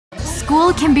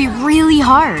school can be really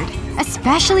hard.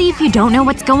 Especially if you don't know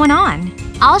what's going on.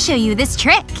 I'll show you this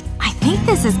trick. I think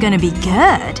this is gonna be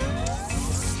good.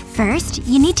 First,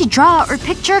 you need to draw or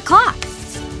picture a clock.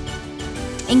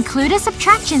 Include a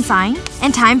subtraction sign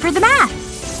and time for the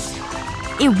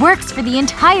math. It works for the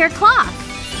entire clock.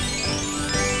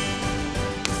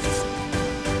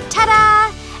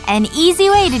 Ta-da! An easy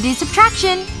way to do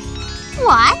subtraction.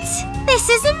 What? This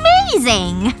is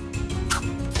amazing!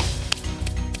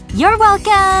 You're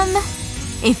welcome!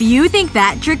 If you think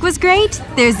that trick was great,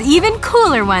 there's even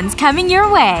cooler ones coming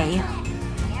your way.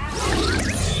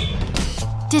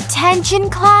 Detention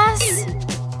class?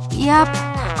 Yep.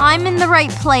 I'm in the right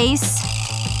place.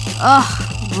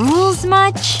 Ugh. Rules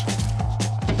much?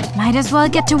 Might as well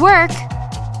get to work.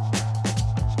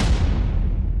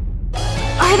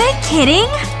 Are they kidding?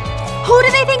 Who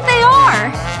do they think they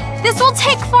are? This will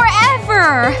take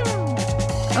forever!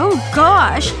 Oh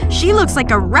gosh. She looks like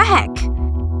a wreck.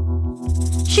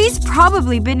 She's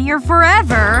probably been here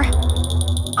forever.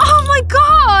 Oh my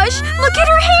gosh! Look at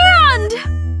her hand!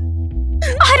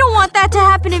 I don't want that to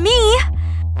happen to me.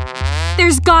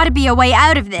 There's gotta be a way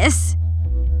out of this.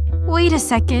 Wait a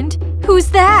second. Who's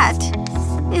that?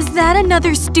 Is that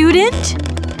another student?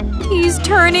 He's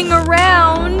turning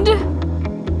around.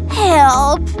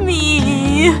 Help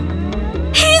me.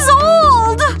 He's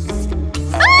old!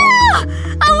 Ah!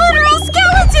 A literal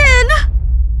skeleton!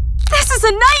 This is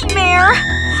a nightmare!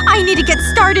 I need to get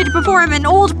started before I'm an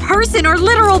old person or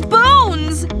literal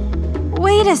bones!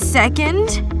 Wait a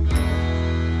second.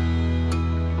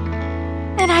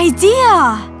 An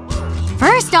idea!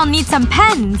 First, I'll need some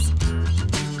pens.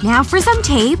 Now for some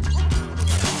tape.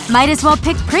 Might as well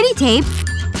pick pretty tape.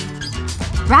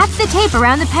 Wrap the tape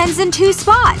around the pens in 2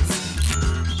 spots.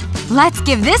 Let's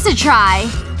give this a try.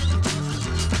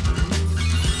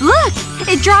 Look!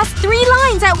 It draws 3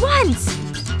 lines at once!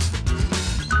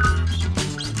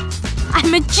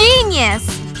 I'm a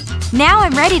genius! Now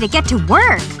I'm ready to get to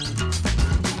work.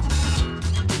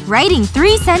 Writing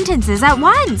 3 sentences at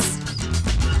once.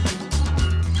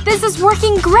 This is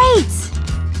working great!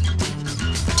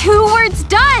 2 words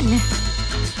done!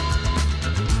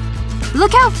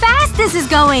 Look how fast this is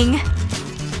going!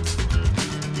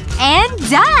 And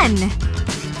done!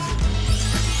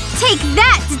 Take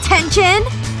that, detention!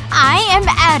 I am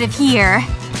out of here.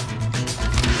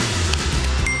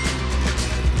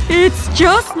 It's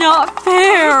just not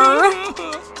fair.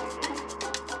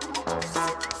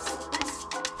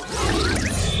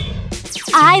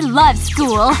 I love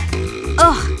school.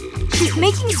 Ugh. She's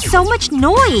making so much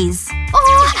noise.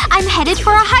 Oh, I'm headed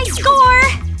for a high score!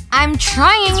 I'm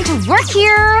trying to work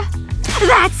here.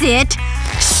 That's it.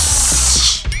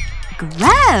 Shh.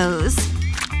 Gross.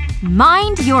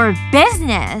 Mind your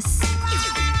business.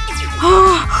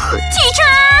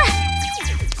 Teacher!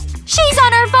 She's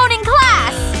on her phone in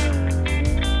class!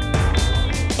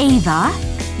 Ava,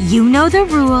 you know the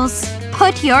rules.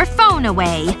 Put your phone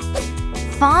away.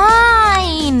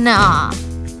 Fine.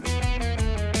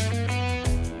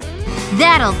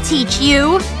 That'll teach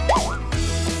you.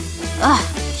 Ugh,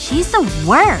 she's the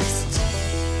worst.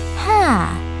 Huh.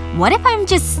 What if I'm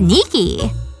just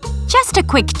sneaky? Just a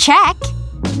quick check.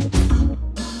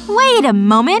 Wait a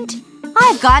moment.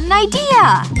 I've got an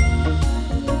idea.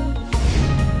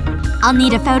 I'll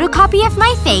need a photocopy of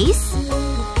my face.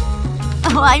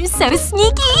 Oh, I'm so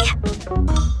sneaky!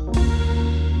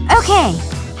 Okay.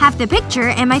 Have the picture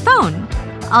and my phone.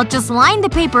 I'll just line the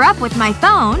paper up with my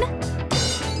phone.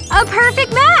 A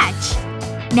perfect match!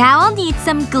 Now I'll need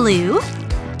some glue.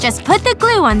 Just put the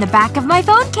glue on the back of my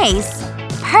phone case.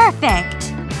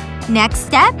 Perfect! Next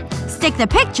step, stick the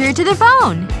picture to the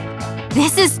phone.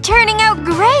 This is turning out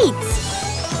great!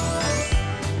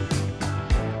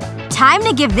 Time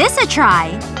to give this a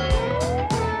try.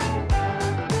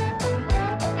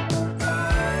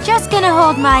 Just gonna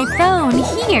hold my phone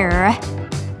here.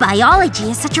 Biology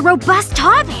is such a robust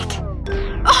topic.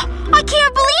 Oh, I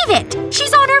can't believe it!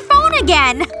 She's on her phone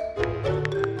again!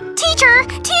 Teacher!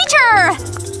 Teacher!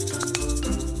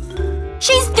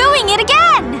 She's doing it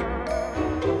again!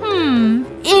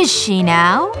 Is she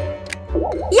now?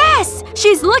 Yes!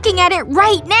 She's looking at it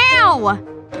right now!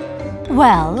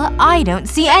 Well, I don't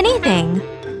see anything.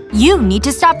 You need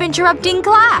to stop interrupting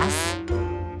class.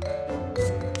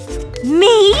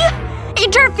 Me?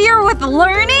 Interfere with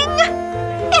learning?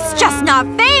 It's just not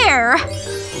fair!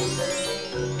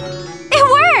 It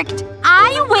worked!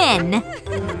 I win!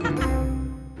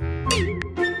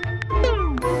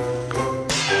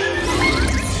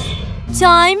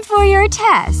 Time for your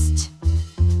test.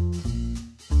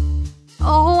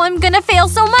 Oh, I'm gonna fail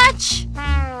so much!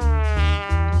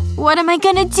 What am I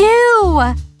gonna do?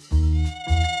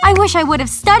 I I wish I would have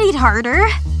studied harder.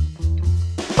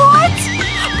 What?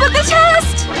 But the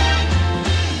test!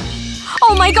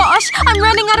 Oh my gosh! I'm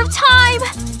running out of time!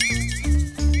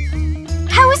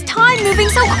 How is time moving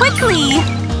so quickly?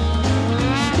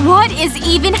 What is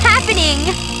even happening?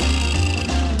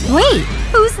 Wait,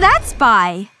 who's that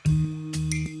spy?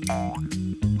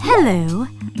 Hello.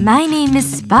 My name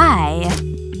is Spy.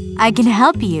 I can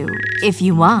help you, if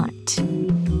you want.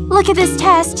 Look at this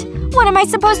test. What am I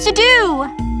supposed to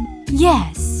do?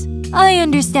 Yes, I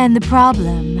understand the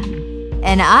problem.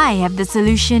 And I have the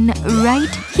solution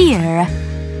right here.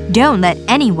 Don't let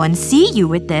anyone see you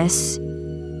with this.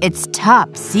 It's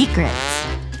top secret.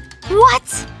 What?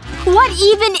 What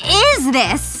even is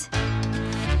this?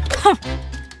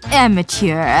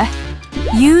 Amateur.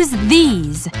 Use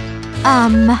these.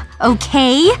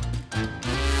 Okay?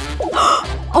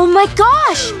 Oh my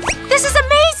gosh! This is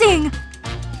amazing!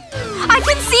 I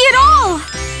can see it all!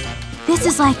 This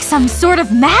is like some sort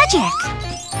of magic.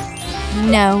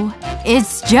 No,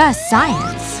 it's just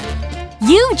science.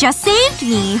 You just saved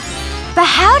me. But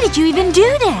how did you even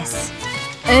do this?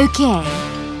 Okay.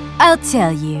 I'll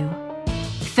tell you.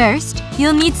 First,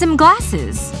 you'll need some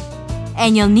glasses.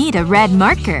 And you'll need a red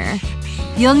marker.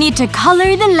 You'll need to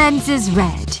color the lenses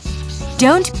red.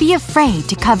 Don't be afraid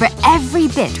to cover every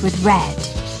bit with red.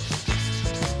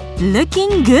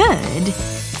 Looking good.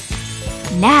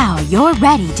 Now you're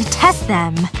ready to test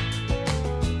them.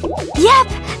 Yep!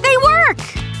 They work!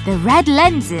 The red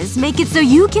lenses make it so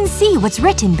you can see what's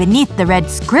written beneath the red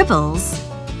scribbles.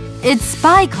 It's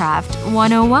Spycraft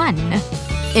 101.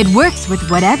 It works with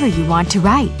whatever you want to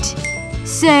write.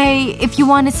 Say, if you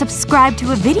want to subscribe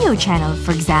to a video channel,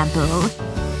 for example.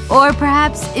 Or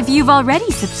perhaps, if you've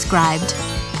already subscribed,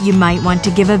 you might want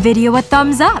to give a video a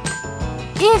thumbs up.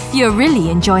 If you're really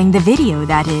enjoying the video,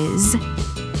 that is.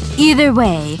 Either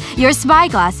way, your spy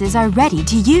glasses are ready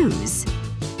to use.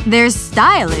 They're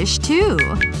stylish, too.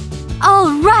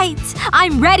 Alright!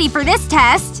 I'm ready for this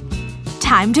test!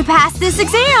 Time to pass this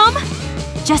exam!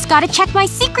 Just gotta check my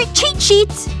secret cheat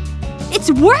sheet!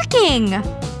 It's working!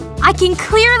 I can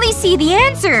clearly see the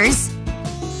answers!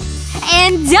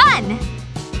 And done!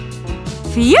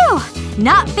 Phew!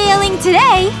 Not failing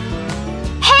today!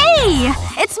 Hey!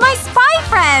 It's my spy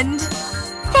friend!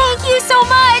 Thank you so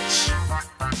much!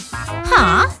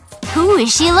 Huh? Who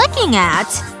is she looking at?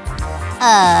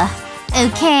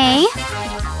 Okay.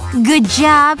 Good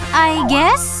job, I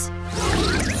guess?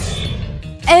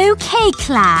 Okay,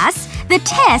 class. The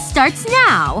test starts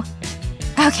now.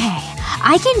 Okay.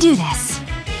 I can do this.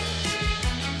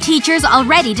 Teacher's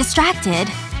already distracted.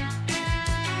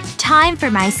 Time for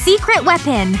my secret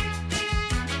weapon.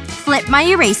 Flip my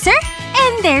eraser,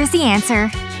 and there's the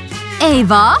answer.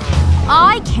 Ava?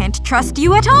 I can't trust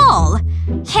you at all.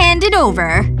 Hand it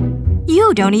over.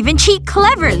 You don't even cheat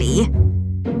cleverly.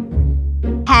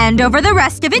 Hand over the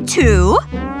rest of it, too.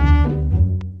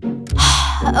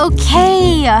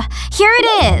 Okay. Here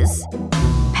it is.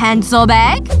 Pencil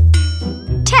bag.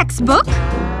 Textbook.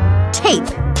 Tape.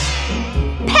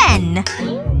 Pen.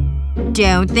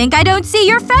 Don't think I don't see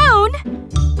your phone.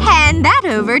 Hand that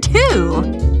over, too.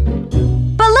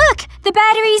 But look! The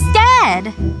battery's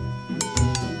dead.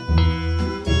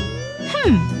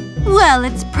 Well,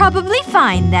 it's probably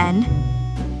fine then.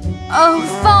 Oh,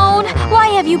 phone! Why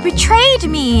have you betrayed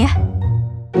me?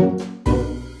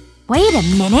 Wait a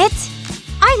minute.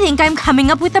 I think I'm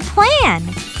coming up with a plan.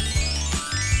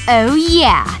 Oh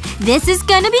yeah. This is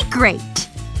gonna be great.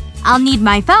 I'll need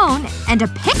my phone and a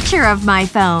picture of my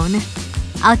phone.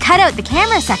 I'll cut out the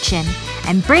camera section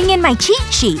and bring in my cheat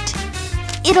sheet.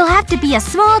 It'll have to be a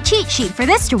small cheat sheet for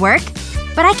this to work,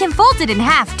 but I can fold it in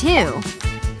half, too.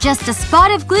 Just a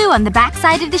spot of glue on the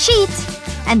backside of the sheet,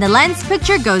 and the lens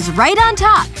picture goes right on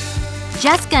top.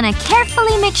 Just gonna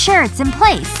carefully make sure it's in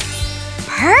place.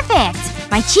 Perfect!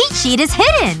 My cheat sheet is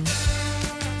hidden!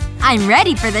 I'm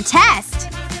ready for the test!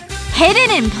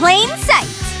 Hidden in plain sight!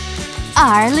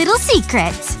 Our little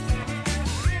secret.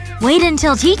 Wait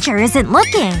until teacher isn't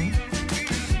looking.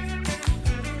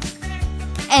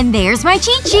 And there's my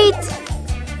cheat sheet!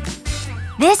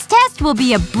 This test will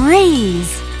be a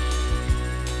breeze.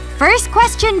 First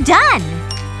question done!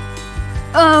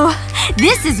 Oh,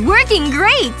 this is working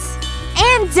great!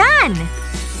 And done!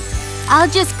 I'll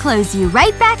just close you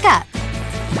right back up.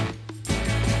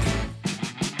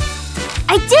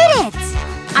 I did it!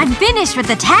 I'm finished with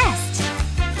the test.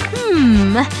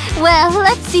 Well,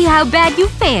 let's see how bad you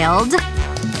failed.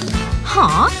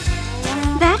 Huh?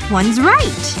 That one's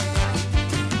right.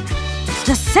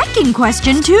 The second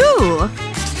question, too.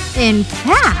 In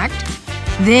fact,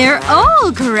 they're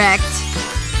all correct.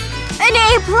 An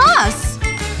A+.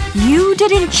 You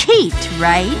didn't cheat,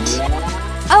 right?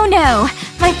 Oh no.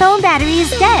 My phone battery is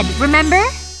dead, remember?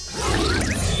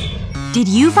 Did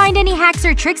you find any hacks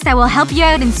or tricks that will help you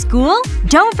out in school?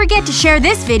 Don't forget to share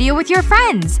this video with your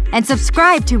friends! And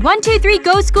subscribe to 123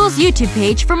 Go School's YouTube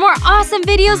page for more awesome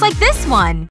videos like this one!